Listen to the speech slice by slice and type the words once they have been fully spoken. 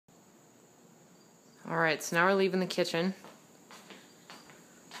Alright, so now we're leaving the kitchen.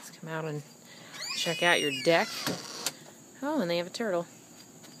 Let's come out and check out your deck. Oh, and they have a turtle.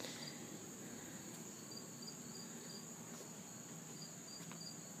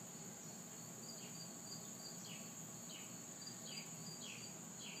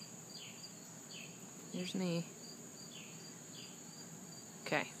 Here's me.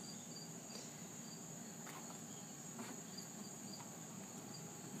 Okay.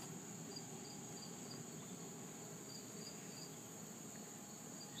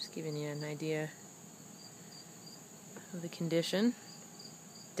 Just giving you an idea of the condition.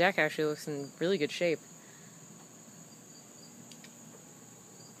 Deck actually looks in really good shape.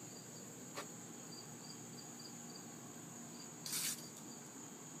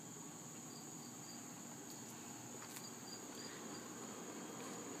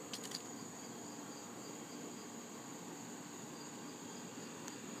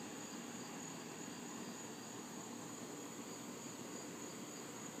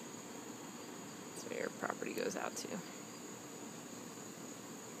 That's where your property goes out to.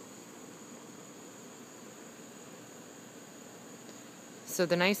 So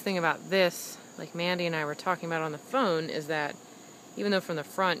the nice thing about this, like Mandy and I were talking about on the phone, is that even though from the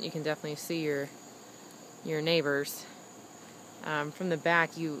front you can definitely see your neighbors, from the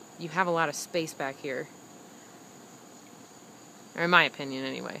back you have a lot of space back here. Or in my opinion,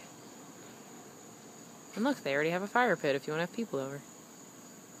 anyway. And look, they already have a fire pit if you want to have people over.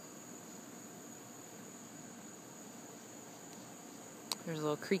 There's a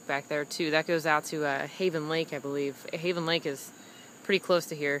little creek back there too. That goes out to Haven Lake, I believe. Haven Lake is pretty close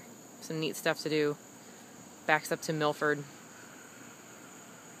to here. Some neat stuff to do. Backs up to Milford.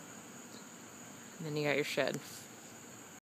 And then you got your shed.